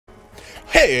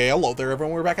Hey, hello there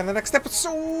everyone, we're back in the next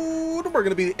episode. We're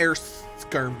going to be the Air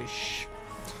Skirmish.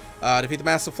 Defeat the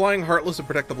massive flying Heartless and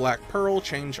protect the Black Pearl.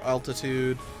 Change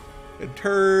altitude and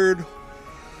turn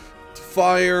to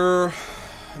fire.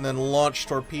 And then launch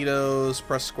torpedoes.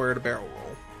 Press square to barrel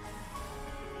roll.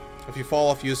 If you fall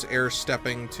off, use air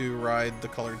stepping to ride the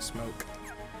colored smoke.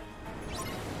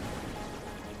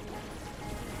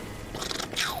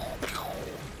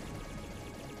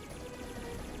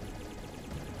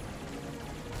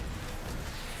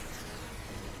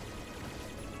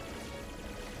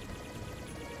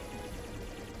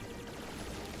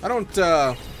 I don't,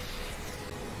 how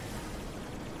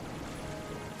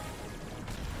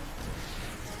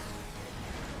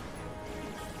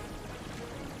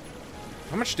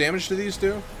much damage do these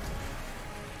do?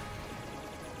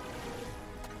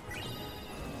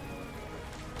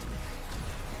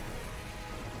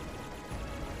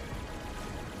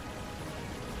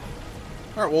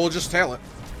 Alright, well, we'll just tail it.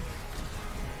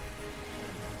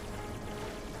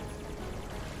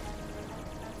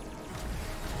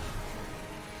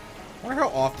 I wonder how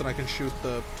often I can shoot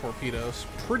the torpedoes.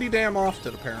 Pretty damn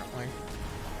often, apparently.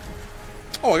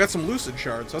 Oh, I got some lucid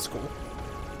shards. That's cool.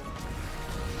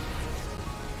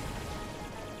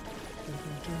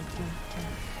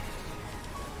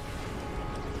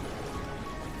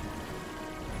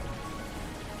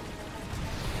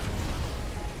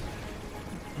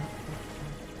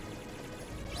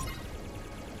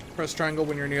 Press triangle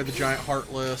when you're near the giant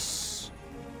Heartless.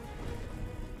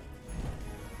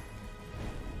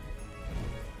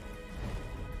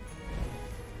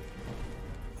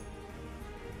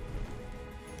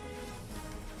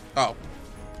 Oh.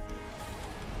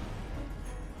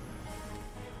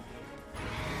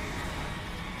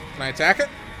 Can I attack it?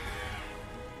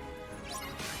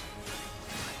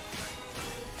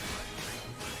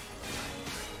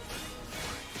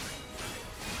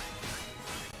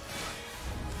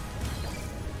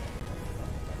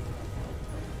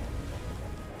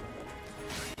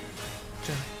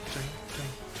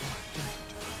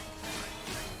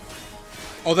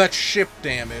 Oh, that's ship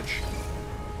damage.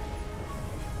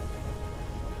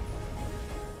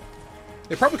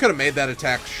 They probably could have made that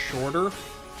attack shorter.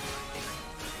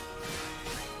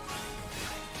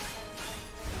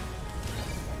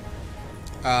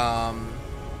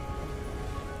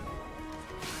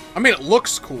 I mean, it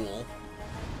looks cool.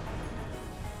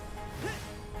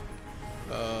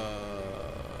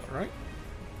 Right?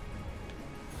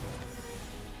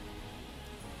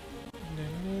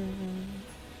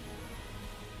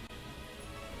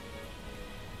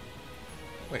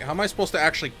 Wait, how am I supposed to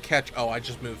actually catch? Oh, I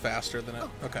just move faster than it.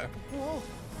 Okay.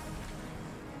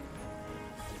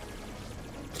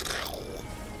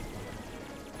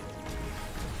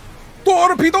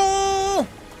 Torpedo!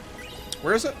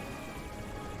 Where is it?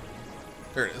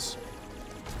 There it is.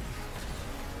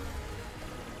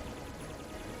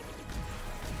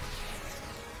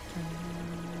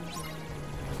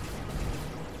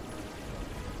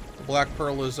 The Black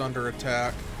Pearl is under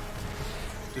attack.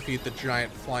 Defeat the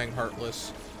giant flying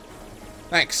Heartless.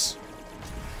 Thanks.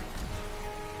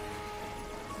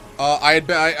 I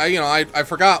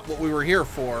forgot what we were here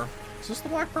for. Is this the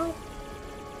Black Pearl?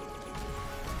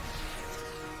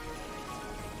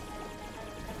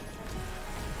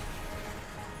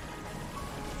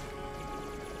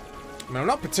 I mean, I'm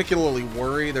not particularly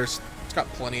worried. It's got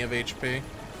plenty of HP.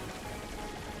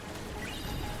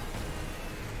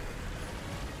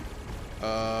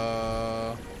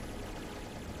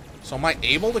 So am I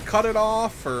able to cut it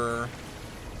off, or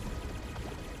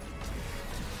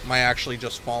am I actually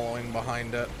just following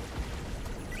behind it?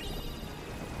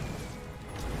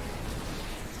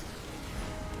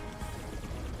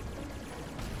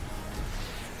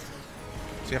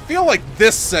 See, I feel like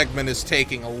this segment is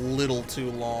taking a little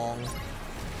too long.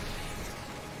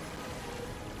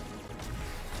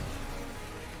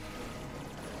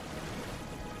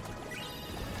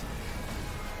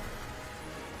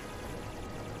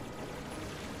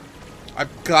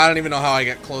 I don't even know how I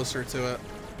get closer to it.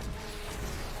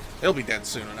 It'll be dead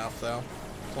soon enough, though.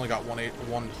 It's only got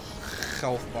one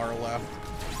health bar left.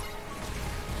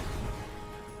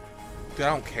 Dude, I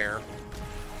don't care.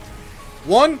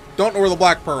 One, don't know where the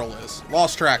Black Pearl is.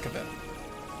 Lost track of it.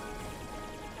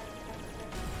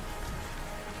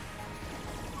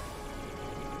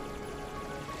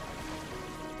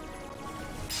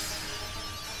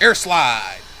 Air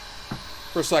slide!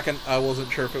 For a second, I wasn't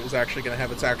sure if it was actually going to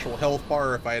have its actual health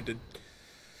bar or if I had to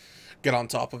get on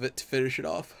top of it to finish it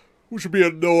off. Which would be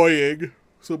annoying.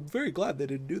 So I'm very glad they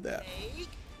didn't do that.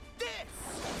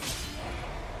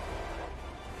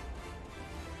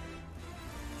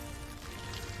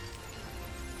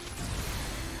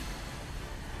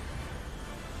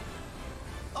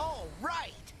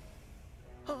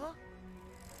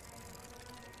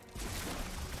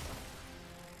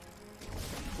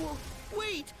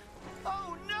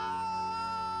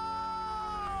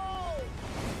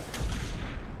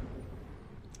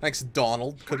 Thanks,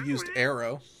 Donald. Could have used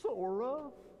arrow.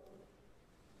 Sora?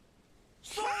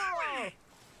 Sora!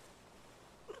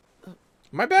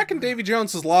 Am I back in Davy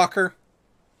Jones's locker?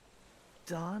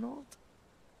 Donald?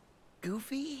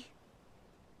 Goofy?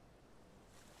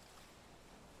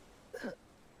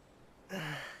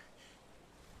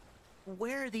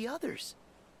 Where are the others?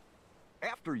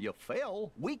 After you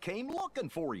fell, we came looking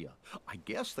for you. I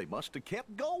guess they must have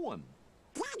kept going.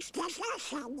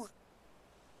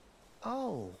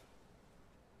 Oh.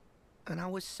 And I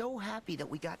was so happy that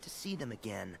we got to see them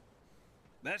again.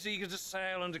 That's eager to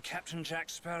sail under Captain Jack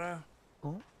Sparrow?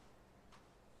 Oh?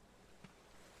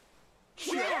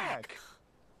 Jack!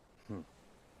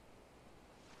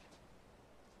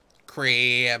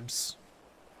 Crabs.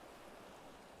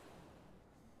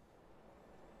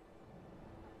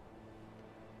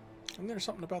 Isn't there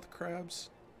something about the crabs?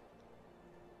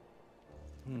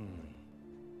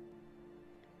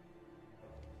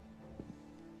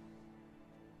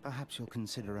 Perhaps you'll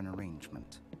consider an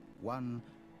arrangement. One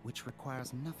which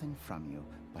requires nothing from you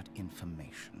but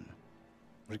information.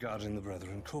 Regarding the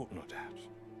Brethren Court, no doubt.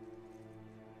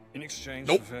 In exchange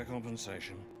Nope. for fair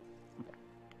compensation.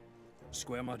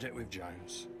 Square my debt with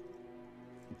Jones.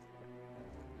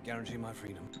 Guarantee my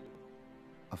freedom.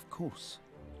 Of course.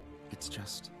 It's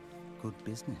just good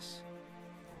business.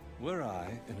 Were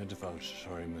I in a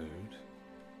divulgatory mood,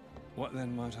 what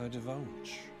then might I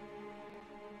divulge?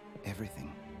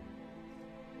 Everything.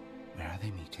 Where are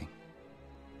they meeting?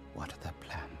 What are their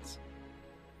plans?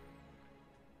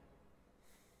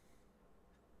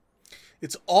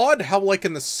 It's odd how, like,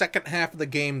 in the second half of the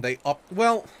game, they up...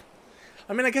 Well,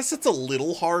 I mean, I guess it's a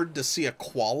little hard to see a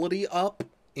quality up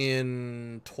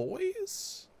in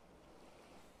toys?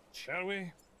 Shall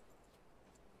we?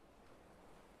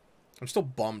 I'm still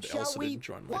bummed Shall Elsa we didn't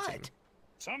join my team. what?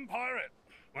 Some pirate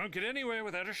won't get anywhere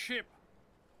without a ship.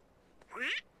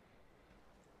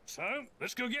 So,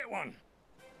 let's go get one.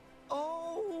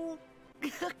 Oh!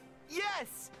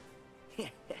 Yes!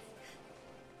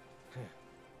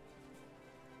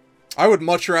 I would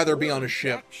much rather be on a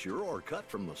ship. Jack sure are cut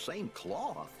from the same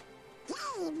cloth.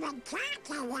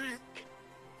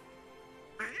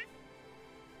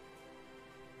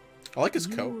 I like his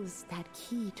coat. Use that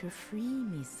key to free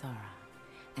me, Sora,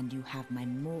 and you have my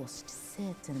most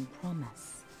certain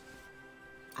promise.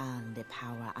 All the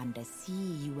power under sea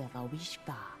you ever wish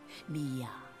for, be yours.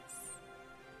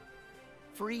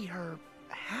 Free her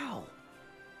how?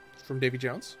 From Davy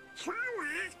Jones.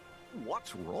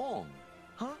 What's wrong?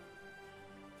 Huh?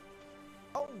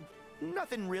 Oh,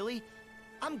 nothing really.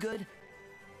 I'm good.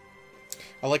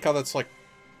 I like how that's like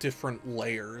different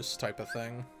layers type of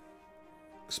thing.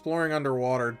 Exploring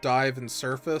underwater, dive and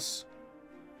surface.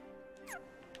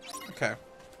 Okay.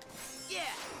 Yeah!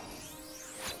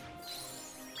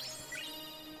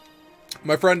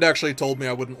 My friend actually told me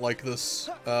I wouldn't like this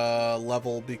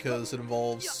level because it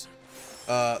involves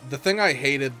the thing I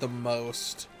hated the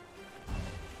most.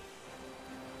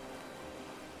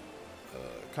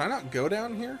 Can I not go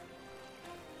down here?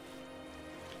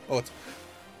 Oh, it's...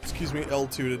 Excuse me,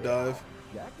 L2 to dive.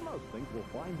 Jack must think we'll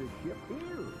find his ship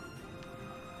here.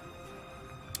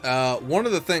 One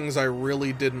of the things I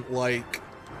really didn't like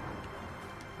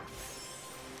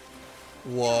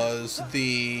was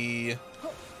the...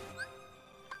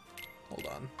 Hold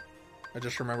on. I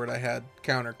just remembered I had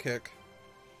counter kick.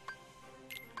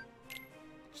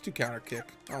 Let's do counter kick.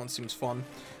 That one seems fun.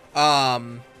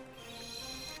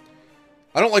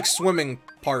 I don't like swimming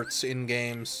parts in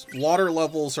games. Water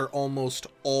levels are almost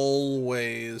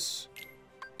always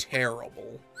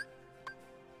terrible.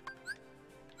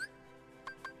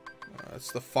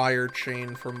 It's the fire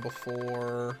chain from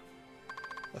before.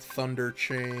 The thunder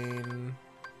chain.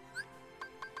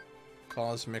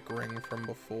 Cosmic ring from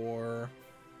before.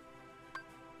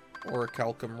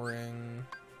 Orichalcum ring.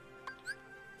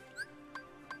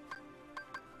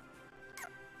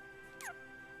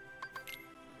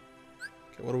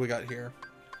 Okay, what do we got here?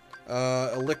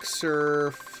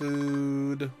 Elixir,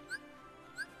 food.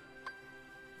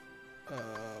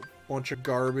 Bunch of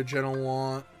garbage I don't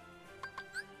want.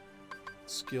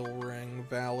 Skill ring,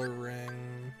 valor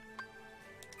ring.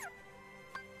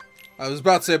 I was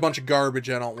about to say a bunch of garbage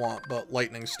I don't want, but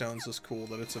lightning stones is cool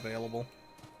that it's available.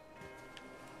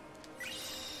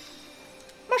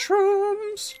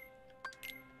 Mushrooms!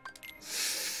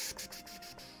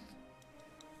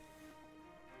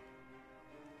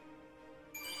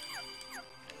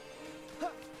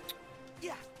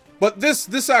 Yeah! But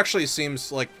this actually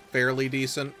seems like fairly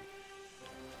decent.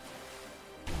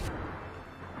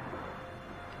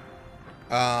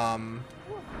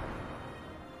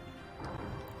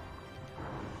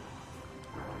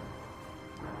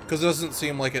 Because it doesn't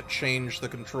seem like it changed the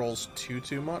controls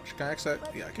too much. Can I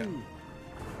accept? Yeah, I can.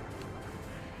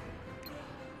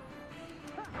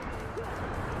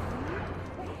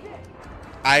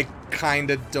 I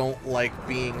kinda don't like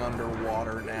being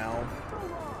underwater now.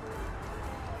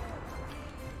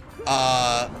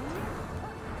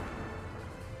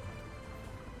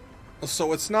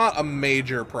 So it's not a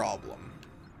major problem.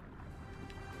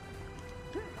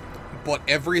 But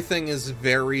everything is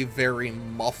very, very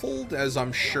muffled, as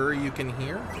I'm sure you can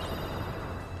hear.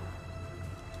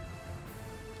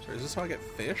 So is this how I get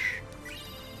fish?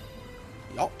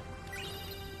 Yup.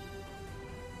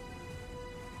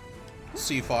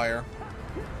 Sea fire.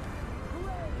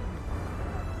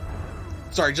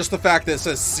 Sorry, just the fact that it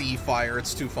says sea fire,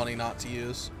 it's too funny not to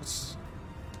use.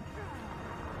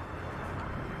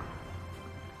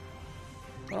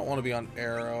 I don't want to be on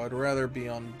Arrow. I'd rather be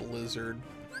on Blizzard.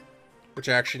 Which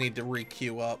I actually need to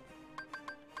re-queue up.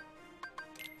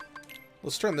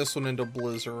 Let's turn this one into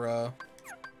Blizzard,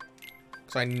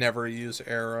 because I never use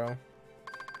Arrow.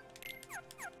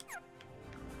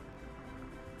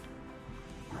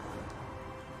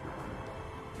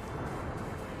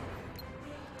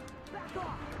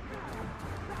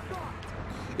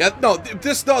 Yeah, no,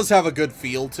 this does have a good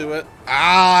feel to it.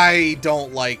 I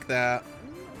don't like that.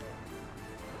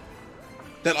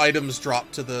 That items drop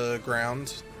to the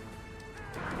ground.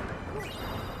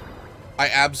 I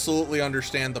absolutely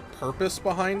understand the purpose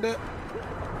behind it,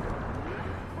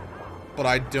 but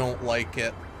I don't like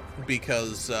it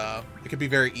because it could be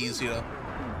very easy to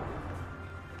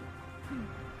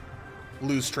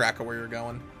lose track of where you're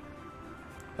going.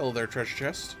 Hello there, treasure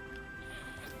chest.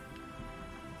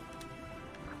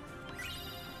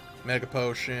 Mega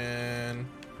Potion.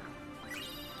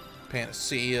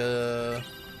 Panacea.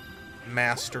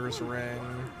 Master's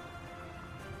Ring.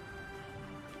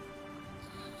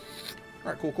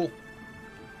 Alright, cool, cool.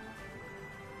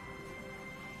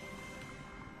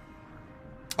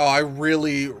 Oh, I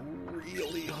really,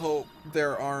 really hope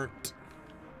there aren't...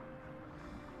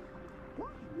 Okay,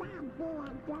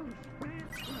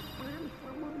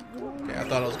 I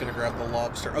thought I was gonna grab the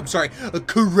lobster. I'm sorry, a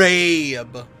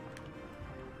crab!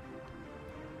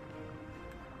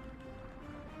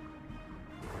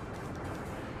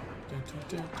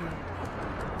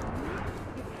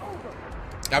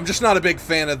 I'm just not a big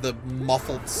fan of the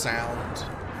muffled sound.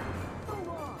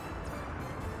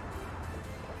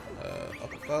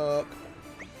 Up.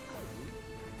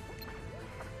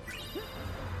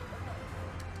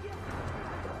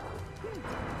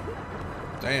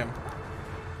 Damn.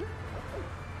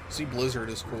 Sea Blizzard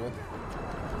is cool.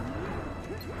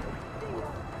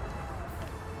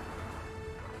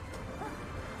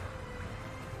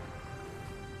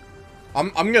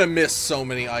 I'm gonna miss so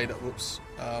many items. Oops.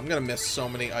 I'm gonna miss so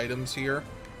many items here.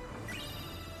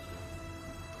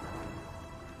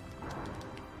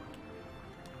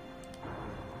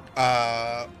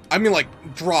 I mean, like,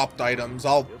 dropped items.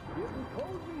 Oh,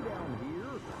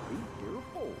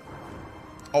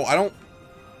 I don't...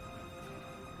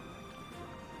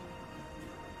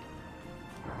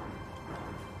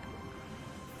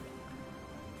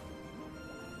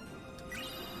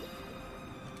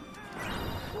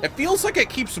 It feels like it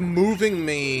keeps moving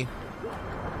me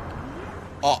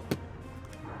up.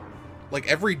 Like,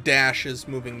 every dash is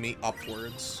moving me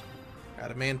upwards.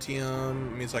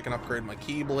 Adamantium means I can upgrade my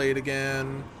Keyblade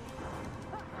again.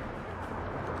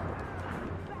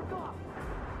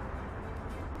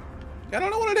 I don't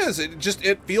know what it is.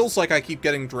 It feels like I keep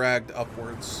getting dragged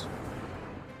upwards.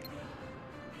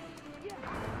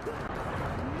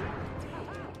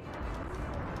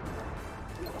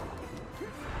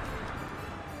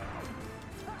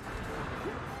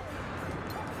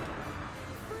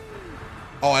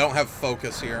 Oh, I don't have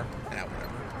focus here. Yeah, whatever.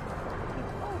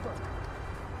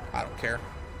 I don't care.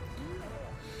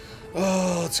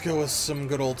 Oh, let's go with some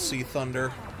good old Sea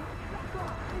Thunder.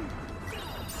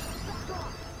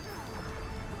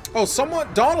 Oh,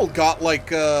 Donald got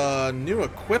like a new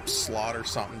equip slot or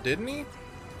something, didn't he?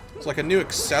 It's like a new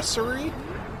accessory,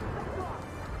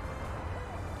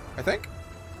 I think.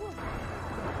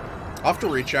 I'll have to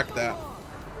recheck that.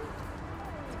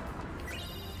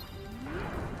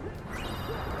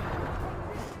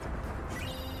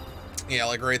 Yeah,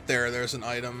 like right there, there's an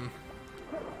item.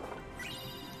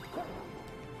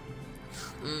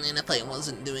 And if I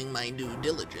wasn't doing my due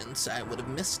diligence, I would have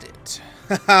missed it.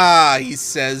 Haha, he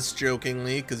says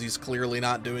jokingly, because he's clearly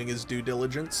not doing his due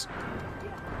diligence.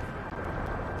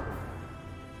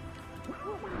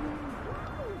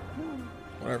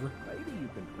 Whatever. Maybe you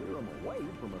can clear them away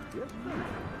from a distance.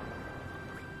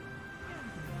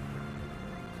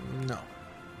 No.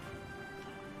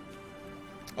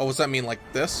 Oh, does that mean like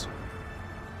this?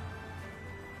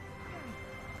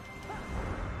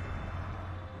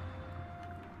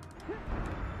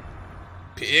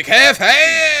 Pick half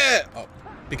hat! Oh,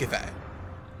 pick half hat.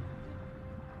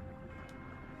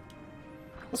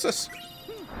 What's this?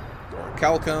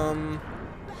 Orichalcum.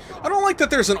 I don't like that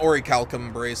there's an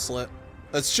Orichalcum bracelet.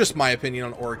 That's just my opinion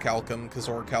on Orichalcum, because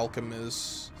Orichalcum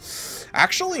is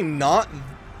actually not...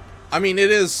 I mean,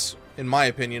 it is, in my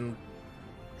opinion,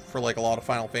 for like a lot of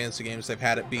Final Fantasy games, they've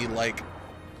had it be like...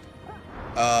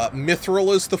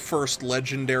 Mithril is the first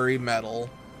legendary metal.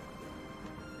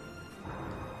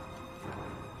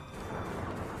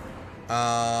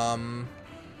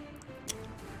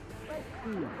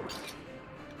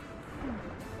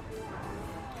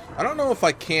 I don't know if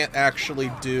I can't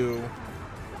actually do...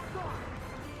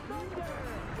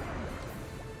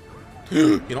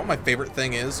 You know what my favorite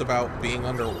thing is about being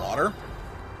underwater?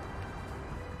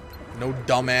 No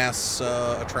dumbass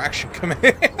attraction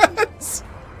commands.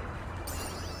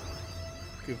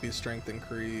 Goofy strength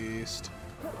increased.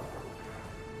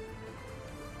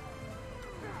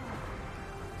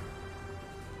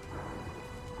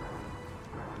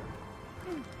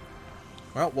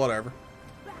 Well, whatever.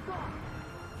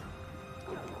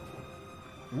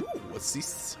 Ooh, what's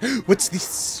this? What's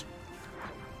this?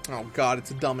 Oh god,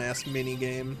 it's a dumbass mini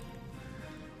game.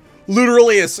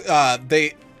 Literally, it's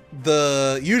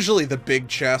usually the big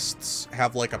chests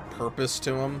have like a purpose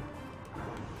to them.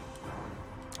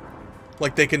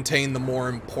 Like they contain the more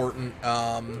important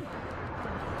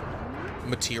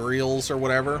materials or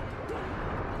whatever.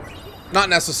 Not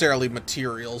necessarily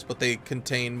materials, but they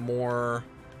contain more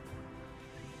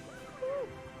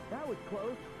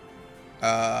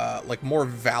like more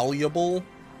valuable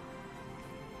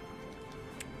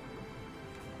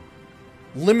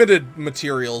limited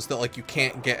materials that like you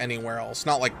can't get anywhere else,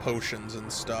 not like potions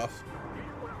and stuff.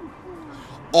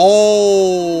 Oh,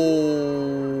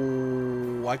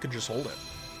 I could just hold it.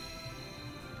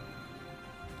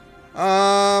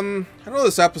 I know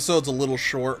this episode's a little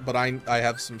short, but I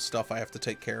have some stuff I have to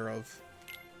take care of.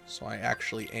 So I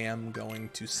actually am going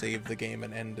to save the game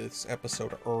and end this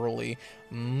episode early.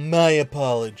 My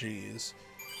apologies.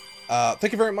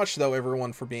 Thank you very much, though,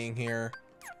 everyone, for being here.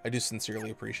 I do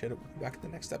sincerely appreciate it. We'll be back in the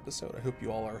next episode. I hope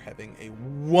you all are having a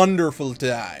wonderful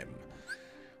time.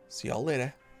 See y'all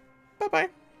later. Bye-bye.